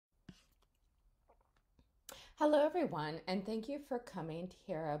Hello, everyone, and thank you for coming to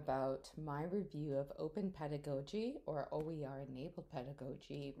hear about my review of Open Pedagogy or OER-enabled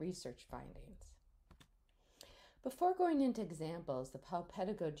pedagogy research findings. Before going into examples of how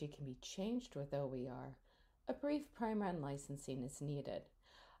pedagogy can be changed with OER, a brief primer on licensing is needed.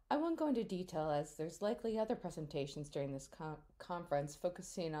 I won't go into detail as there's likely other presentations during this conference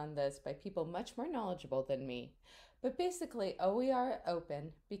focusing on this by people much more knowledgeable than me, but basically OER are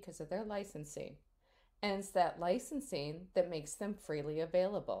open because of their licensing. And it's that licensing that makes them freely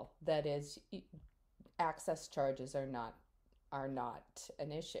available. That is, access charges are not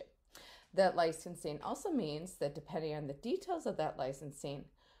an issue. That licensing also means that depending on the details of that licensing,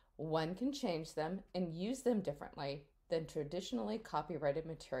 one can change them and use them differently than traditionally copyrighted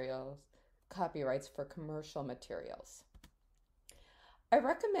copyrights for commercial materials. I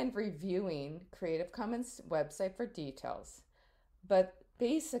recommend reviewing Creative Commons website for details, but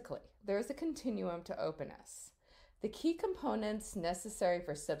basically, there's a continuum to openness. The key components necessary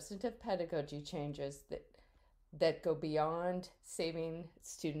for substantive pedagogy changes that go beyond saving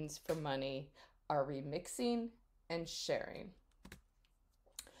students for money are remixing and sharing.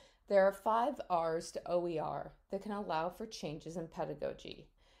 There are 5 R's to OER that can allow for changes in pedagogy.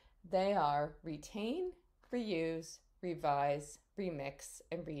 They are retain, reuse, revise, remix,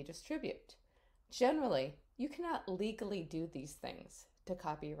 and redistribute. Generally, you cannot legally do these things to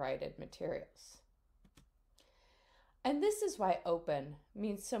copyrighted materials. And this is why open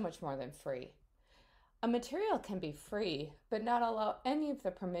means so much more than free. A material can be free, but not allow any of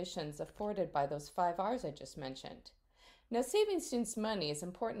the permissions afforded by those 5 R's I just mentioned. Now, saving students money is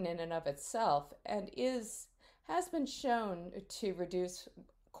important in and of itself and has been shown to reduce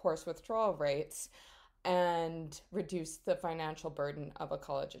course withdrawal rates and reduce the financial burden of a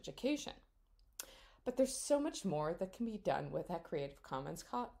college education. But there's so much more that can be done with that Creative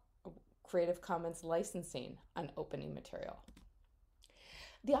Commons licensing on opening material.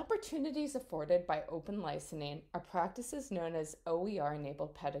 The opportunities afforded by open licensing are practices known as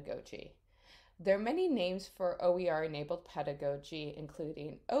OER-enabled pedagogy. There are many names for OER-enabled pedagogy,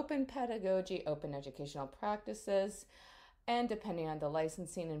 including open pedagogy, open educational practices, and depending on the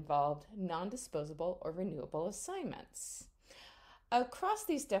licensing involved, non-disposable or renewable assignments. Across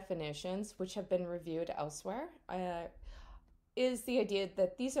these definitions, which have been reviewed elsewhere, is the idea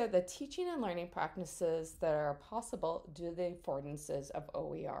that these are the teaching and learning practices that are possible due to the affordances of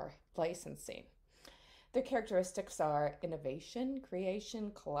OER licensing. Their characteristics are innovation,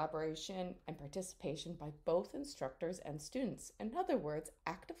 creation, collaboration, and participation by both instructors and students. In other words,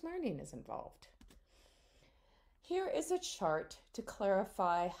 active learning is involved. Here is a chart to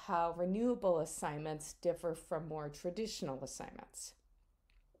clarify how renewable assignments differ from more traditional assignments.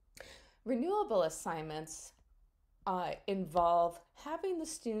 Renewable assignments involve having the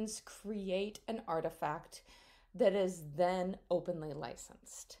students create an artifact that is then openly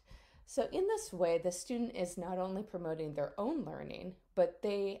licensed. So in this way, the student is not only promoting their own learning, but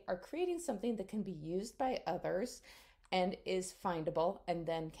they are creating something that can be used by others and is findable and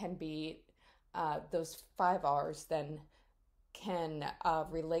then can be those 5 R's then can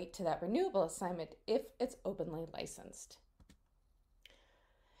relate to that renewable assignment if it's openly licensed.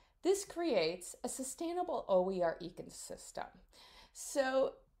 This creates a sustainable OER ecosystem.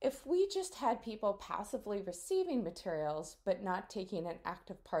 So if we just had people passively receiving materials but not taking an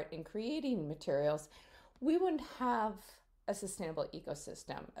active part in creating materials, we wouldn't have a sustainable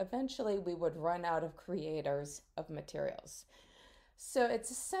ecosystem. Eventually, we would run out of creators of materials. So it's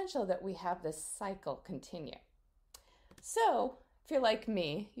essential that we have this cycle continue. So if you're like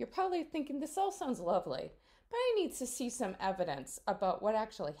me, you're probably thinking this all sounds lovely, but I need to see some evidence about what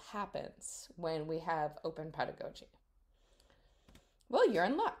actually happens when we have open pedagogy. Well, you're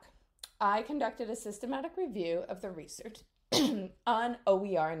in luck. I conducted a systematic review of the research on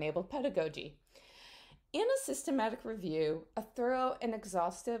OER-enabled pedagogy. In a systematic review, a thorough and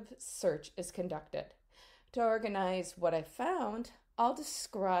exhaustive search is conducted. To organize what I found, I'll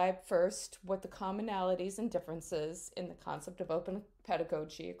describe first what the commonalities and differences in the concept of open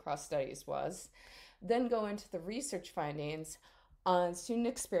pedagogy across studies was, then go into the research findings on student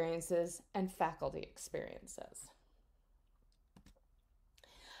experiences and faculty experiences.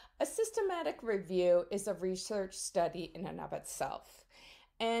 A systematic review is a research study in and of itself,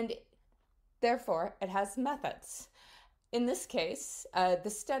 and therefore it has methods. In this case, the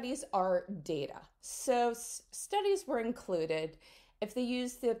studies are data. So studies were included if they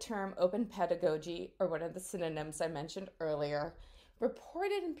use the term open pedagogy or one of the synonyms I mentioned earlier,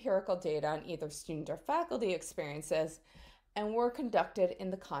 reported empirical data on either student or faculty experiences, and were conducted in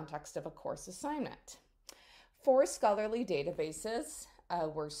the context of a course assignment. 4 scholarly databases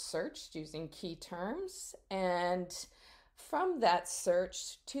were searched using key terms, and from that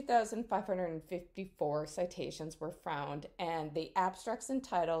search, 2,554 citations were found, and the abstracts and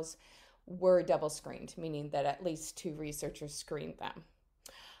titles were double screened, meaning that at least 2 researchers screened them.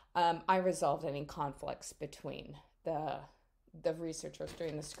 I resolved any conflicts between the researchers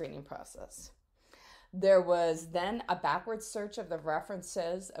during the screening process. There was then a backward search of the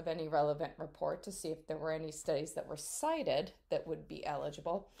references of any relevant report to see if there were any studies that were cited that would be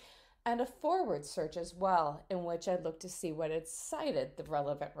eligible, and a forward search as well, in which I looked to see what had cited the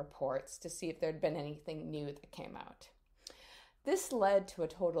relevant reports to see if there had been anything new that came out. This led to a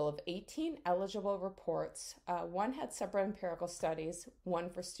total of 18 eligible reports. One had separate empirical studies,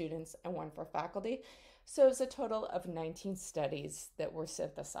 one for students and one for faculty. So it was a total of 19 studies that were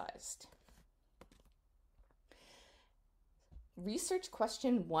synthesized. Research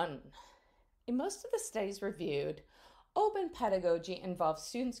question 1. In most of the studies reviewed, open pedagogy involves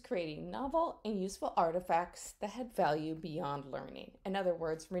students creating novel and useful artifacts that had value beyond learning. In other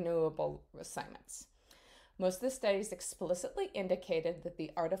words, renewable assignments. Most of the studies explicitly indicated that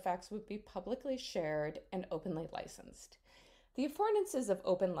the artifacts would be publicly shared and openly licensed. The affordances of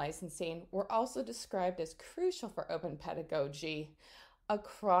open licensing were also described as crucial for open pedagogy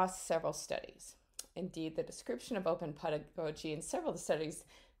across several studies. Indeed, the description of open pedagogy in several studies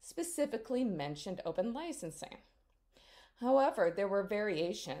specifically mentioned open licensing. However, there were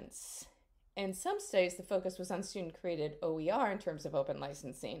variations. In some studies, the focus was on student-created OER in terms of open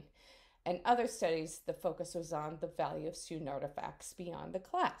licensing. In other studies, the focus was on the value of student artifacts beyond the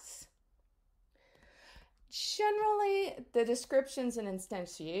class. Generally, the descriptions and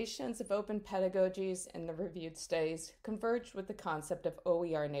instantiations of open pedagogies in the reviewed studies converged with the concept of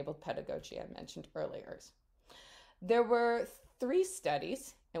OER-enabled pedagogy I mentioned earlier. There were 3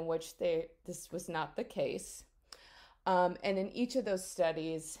 studies in which this was not the case. And in each of those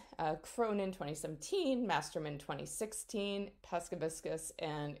studies, Cronin 2017, Masterman 2016, Paskaviskas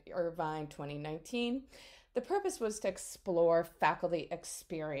and Irvine 2019, the purpose was to explore faculty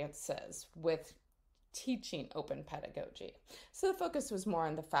experiences with teaching open pedagogy. So the focus was more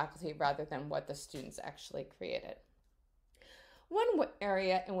on the faculty rather than what the students actually created. One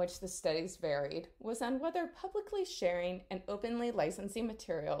area in which the studies varied was on whether publicly sharing and openly licensing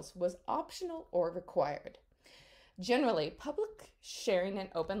materials was optional or required. Generally, public sharing and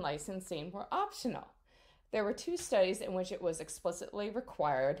open licensing were optional. There were 2 studies in which it was explicitly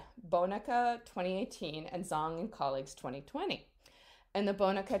required, Bonica 2018 and Zhang and colleagues 2020. In the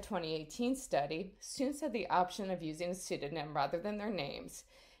Bonica 2018 study, students had the option of using a pseudonym rather than their names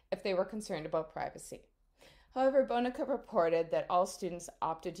if they were concerned about privacy. However, Bonica reported that all students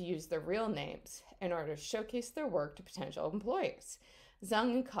opted to use their real names in order to showcase their work to potential employers.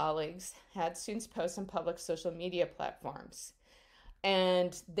 Zhang and colleagues had students post on public social media platforms,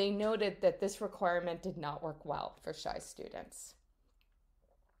 and they noted that this requirement did not work well for shy students.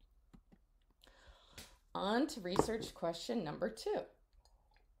 On to research question number 2.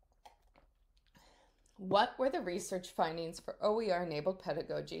 What were the research findings for OER-enabled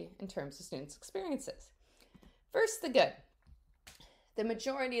pedagogy in terms of students' experiences? First, the good. The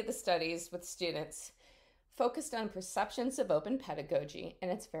majority of the studies with students focused on perceptions of open pedagogy and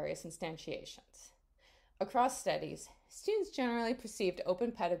its various instantiations. Across studies, students generally perceived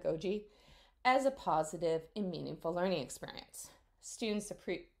open pedagogy as a positive and meaningful learning experience. Students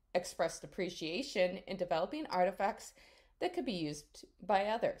expressed appreciation in developing artifacts that could be used by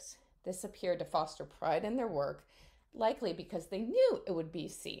others. This appeared to foster pride in their work, likely because they knew it would be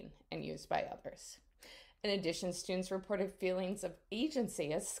seen and used by others. In addition, students reported feelings of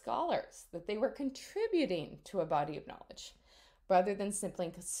agency as scholars, that they were contributing to a body of knowledge, rather than simply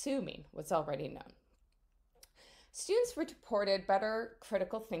consuming what's already known. Students reported better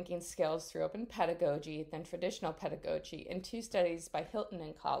critical thinking skills through open pedagogy than traditional pedagogy in 2 studies by Hilton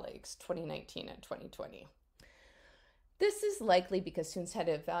and colleagues, 2019 and 2020. This is likely because students had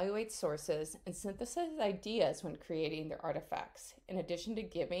to evaluate sources and synthesize ideas when creating their artifacts, in addition to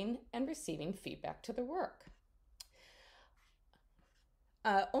giving and receiving feedback to their work.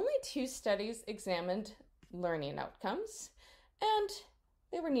 Only 2 studies examined learning outcomes, and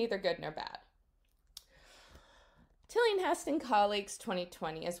they were neither good nor bad. Tillinghast and colleagues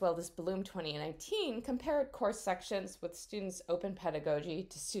 2020, as well as Bloom 2019, compared course sections with students' open pedagogy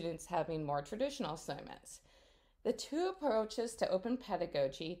to students having more traditional assignments. The 2 approaches to open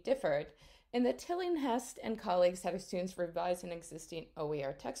pedagogy differed in that Tillinghast and colleagues had students revise an existing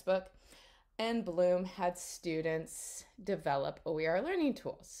OER textbook, and Bloom had students develop OER learning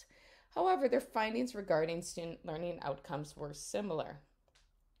tools. However, their findings regarding student learning outcomes were similar.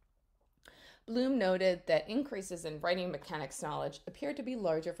 Bloom noted that increases in writing mechanics knowledge appeared to be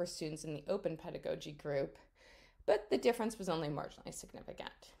larger for students in the open pedagogy group, but the difference was only marginally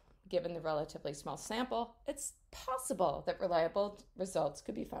significant. Given the relatively small sample, it's possible that reliable results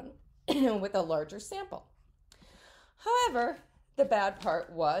could be found with a larger sample. However, the bad part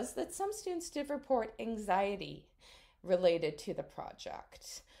was that some students did report anxiety related to the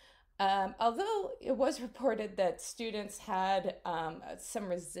project. Although it was reported that students had some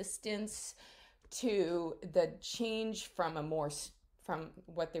resistance to the change from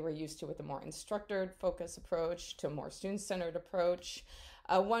what they were used to with a more instructor-focused approach to a more student-centered approach.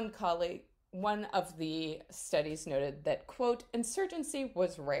 One of the studies noted that, quote, insurgency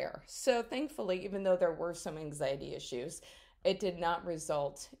was rare. So thankfully, even though there were some anxiety issues, it did not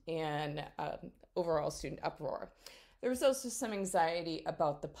result in overall student uproar. There was also some anxiety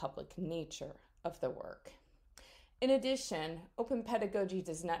about the public nature of the work. In addition, open pedagogy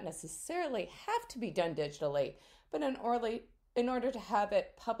does not necessarily have to be done digitally, but in order to have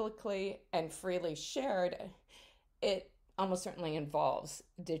it publicly and freely shared, it almost certainly involves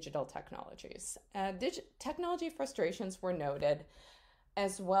digital technologies. Technology frustrations were noted,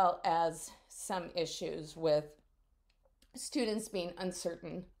 as well as some issues with students being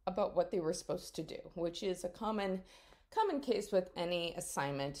uncertain about what they were supposed to do, which is a common case with any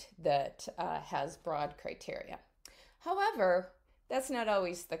assignment that has broad criteria. However, that's not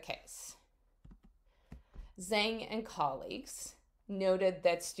always the case. Zhang and colleagues noted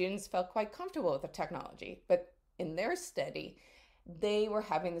that students felt quite comfortable with the technology, but in their study, they were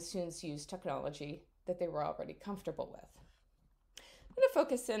having the students use technology that they were already comfortable with. I'm going to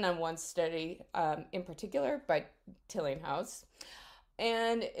focus in on one study in particular by Tillinghast,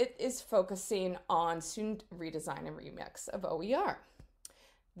 and it is focusing on student redesign and remix of OER.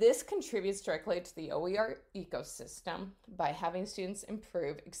 This contributes directly to the OER ecosystem by having students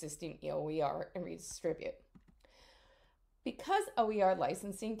improve existing OER and redistribute. Because OER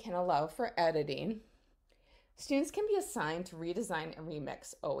licensing can allow for editing, students can be assigned to redesign and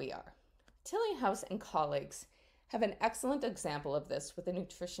remix OER. Tillinghast and colleagues have an excellent example of this with a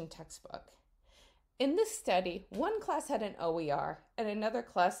nutrition textbook. In this study, one class had an OER and another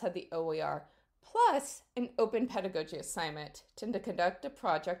class had the OER plus an open pedagogy assignment to conduct a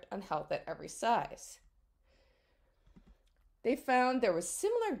project on health at every size. They found there was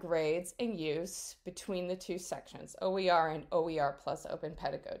similar grades and use between the two sections, OER and OER plus open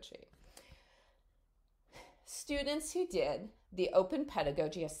pedagogy. Students who did the open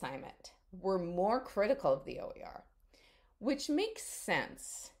pedagogy assignment were more critical of the OER, which makes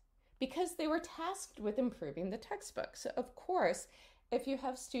sense because they were tasked with improving the textbook. So of course, if you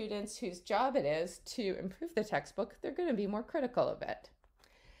have students whose job it is to improve the textbook, they're going to be more critical of it.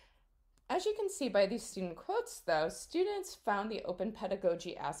 As you can see by these student quotes, though, students found the open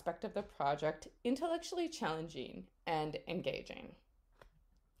pedagogy aspect of the project intellectually challenging and engaging.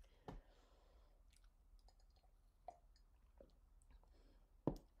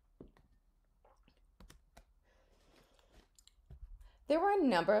 There were a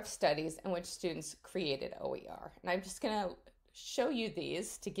number of studies in which students created OER, and I'm just going to show you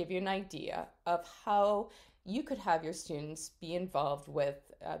these to give you an idea of how you could have your students be involved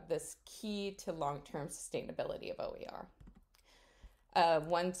with this key to long-term sustainability of OER.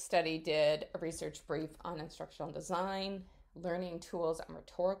 One study did a research brief on instructional design, learning tools and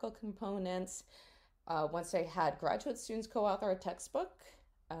rhetorical components. One study had graduate students co-author a textbook.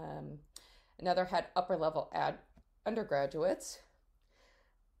 Another had upper-level undergraduates.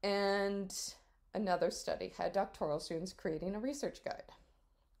 And another study had doctoral students creating a research guide.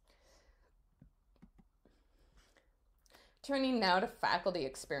 Turning now to faculty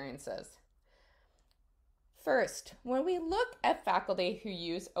experiences. First, when we look at faculty who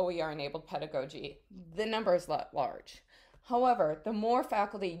use OER-enabled pedagogy, the number is large. However, the more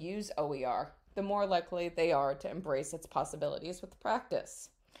faculty use OER, the more likely they are to embrace its possibilities with practice.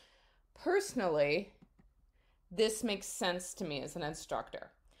 Personally, this makes sense to me as an instructor.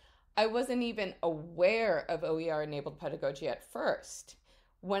 I wasn't even aware of OER-enabled pedagogy at first.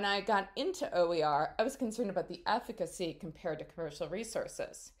 When I got into OER, I was concerned about the efficacy compared to commercial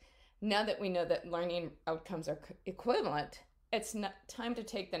resources. Now that we know that learning outcomes are equivalent, it's time to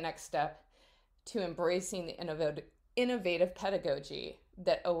take the next step to embracing the innovative pedagogy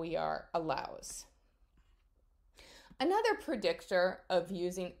that OER allows. Another predictor of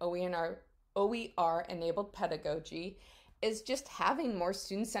using OER-enabled pedagogy is just having more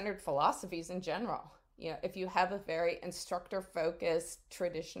student-centered philosophies in general. If you have a very instructor-focused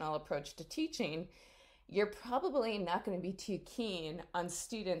traditional approach to teaching, you're probably not going to be too keen on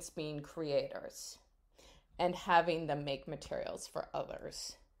students being creators and having them make materials for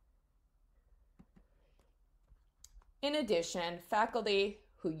others. In addition, faculty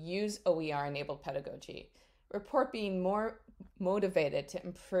who use OER-enabled pedagogy report being more motivated to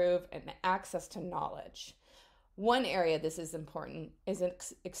improve and access to knowledge. One area this is important is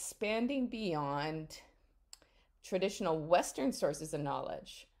expanding beyond traditional Western sources of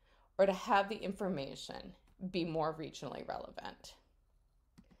knowledge, or to have the information be more regionally relevant.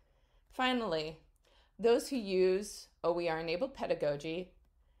 Finally, those who use OER-enabled pedagogy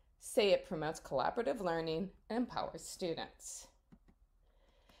say it promotes collaborative learning and empowers students.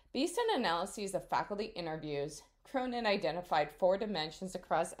 Based on analyses of faculty interviews, Cronin identified 4 dimensions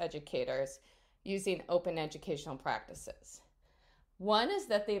across educators using open educational practices. One is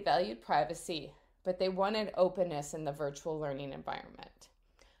that they valued privacy, but they wanted openness in the virtual learning environment.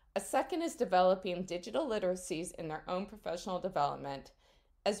 A second is developing digital literacies in their own professional development,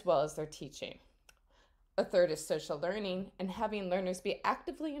 as well as their teaching. A third is social learning and having learners be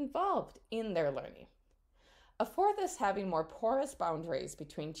actively involved in their learning. A fourth is having more porous boundaries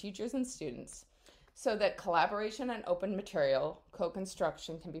between teachers and students so that collaboration on open material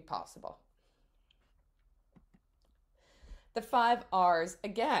co-construction can be possible. The 5 R's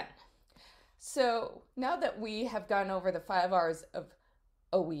again. So now that we have gone over the 5 R's of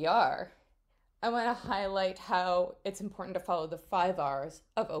OER, I want to highlight how it's important to follow the 5 R's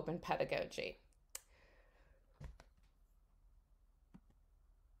of open pedagogy.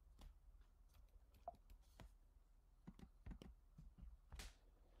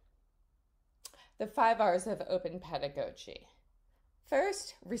 The 5 R's of open pedagogy.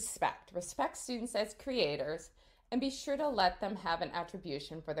 First, respect. Respect students as creators and be sure to let them have an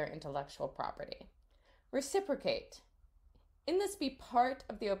attribution for their intellectual property. Reciprocate. In this, be part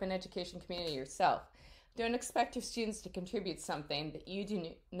of the open education community yourself. Don't expect your students to contribute something that you do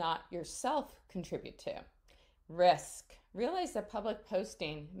not yourself contribute to. Risk. Realize that public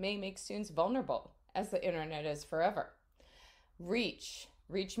posting may make students vulnerable, as the internet is forever. Reach.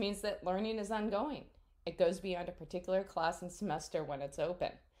 Reach means that learning is ongoing. It goes beyond a particular class and semester when it's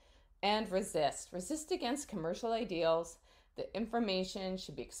open. And resist. Resist against commercial ideals that information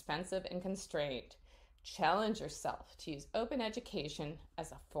should be expensive and constrained. Challenge yourself to use open education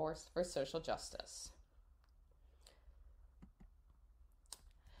as a force for social justice.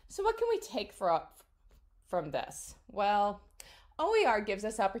 So what can we take from this? Well, OER gives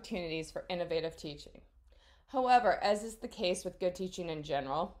us opportunities for innovative teaching. However, as is the case with good teaching in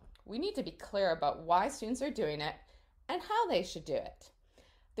general, we need to be clear about why students are doing it and how they should do it.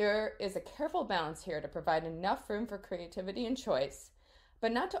 There is a careful balance here to provide enough room for creativity and choice,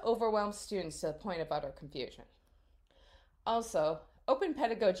 but not to overwhelm students to the point of utter confusion. Also, open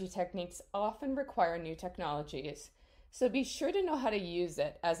pedagogy techniques often require new technologies, so be sure to know how to use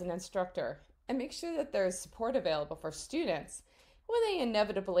it as an instructor and make sure that there is support available for students when they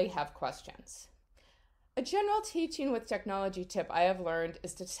inevitably have questions. A general teaching with technology tip I have learned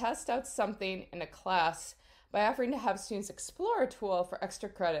is to test out something in a class by offering to have students explore a tool for extra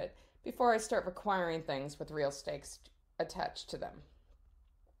credit before I start requiring things with real stakes attached to them.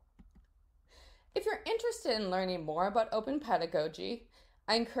 If you're interested in learning more about open pedagogy,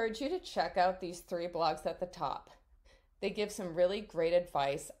 I encourage you to check out these 3 blogs at the top. They give some really great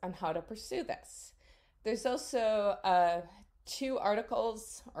advice on how to pursue this. There's also 2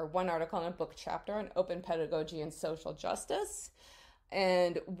 articles, or 1 article and a book chapter on open pedagogy and social justice.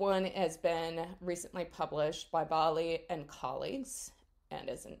 And one has been recently published by Bali and colleagues and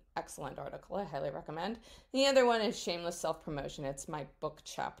is an excellent article. I highly recommend. The other one is Shameless Self-Promotion. It's my book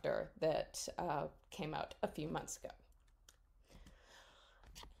chapter that came out a few months ago.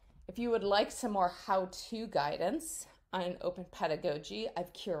 If you would like some more how-to guidance on open pedagogy,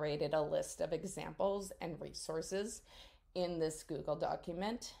 I've curated a list of examples and resources in this Google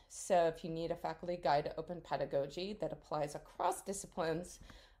document. So if you need a faculty guide to open pedagogy that applies across disciplines,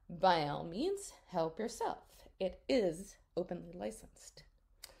 by all means, help yourself. It is openly licensed.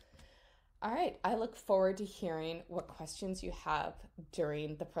 All right, I look forward to hearing what questions you have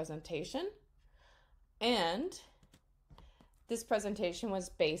during the presentation. And this presentation was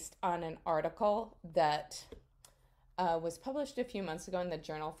based on an article that was published a few months ago in the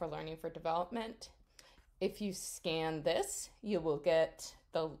Journal for Learning for Development. If you scan this, you will get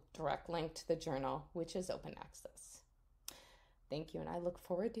the direct link to the journal, which is open access. Thank you, and I look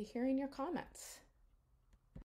forward to hearing your comments.